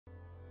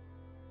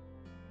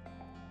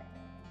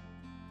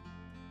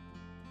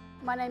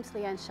My name's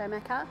Leanne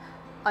Schomacker.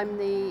 I'm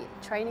the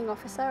training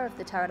officer of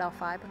the Taradale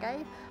Fire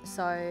Brigade,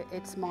 so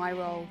it's my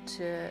role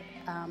to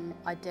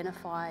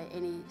identify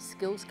any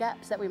skills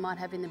gaps that we might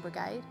have in the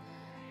brigade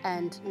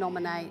and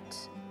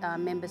nominate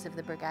members of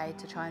the brigade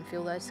to try and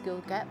fill those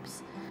skill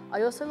gaps.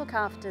 I also look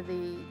after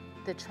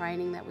the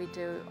training that we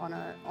do on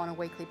a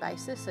weekly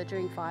basis. So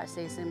during fire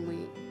season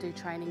we do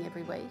training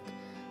every week.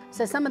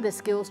 So some of the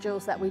skills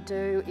drills that we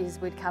do is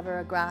we'd cover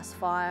a grass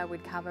fire,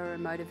 we'd cover a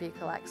motor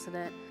vehicle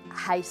accident,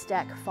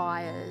 haystack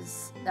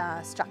fires,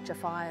 structure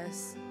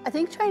fires. I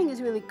think training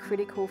is really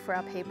critical for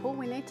our people.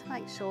 We need to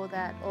make sure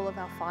that all of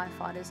our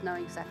firefighters know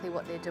exactly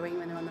what they're doing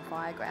when they're on the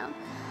fire ground.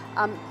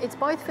 It's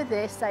both for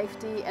their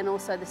safety and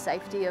also the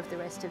safety of the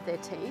rest of their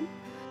team.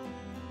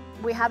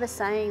 We have a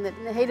saying that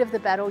in the heat of the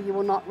battle you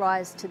will not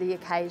rise to the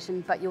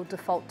occasion, but you'll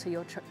default to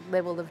your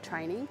level of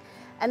training.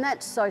 And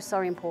that's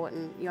so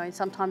important. You know,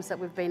 sometimes that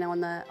we've been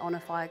on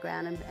a fire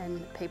ground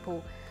and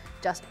people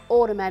just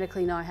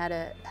automatically know how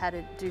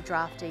to do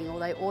drafting, or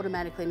they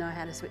automatically know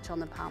how to switch on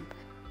the pump.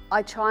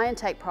 I try and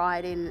take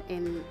pride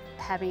in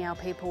having our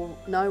people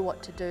know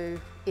what to do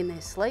in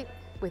their sleep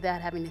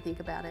without having to think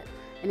about it.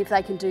 And if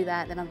they can do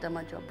that, then I've done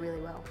my job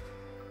really well.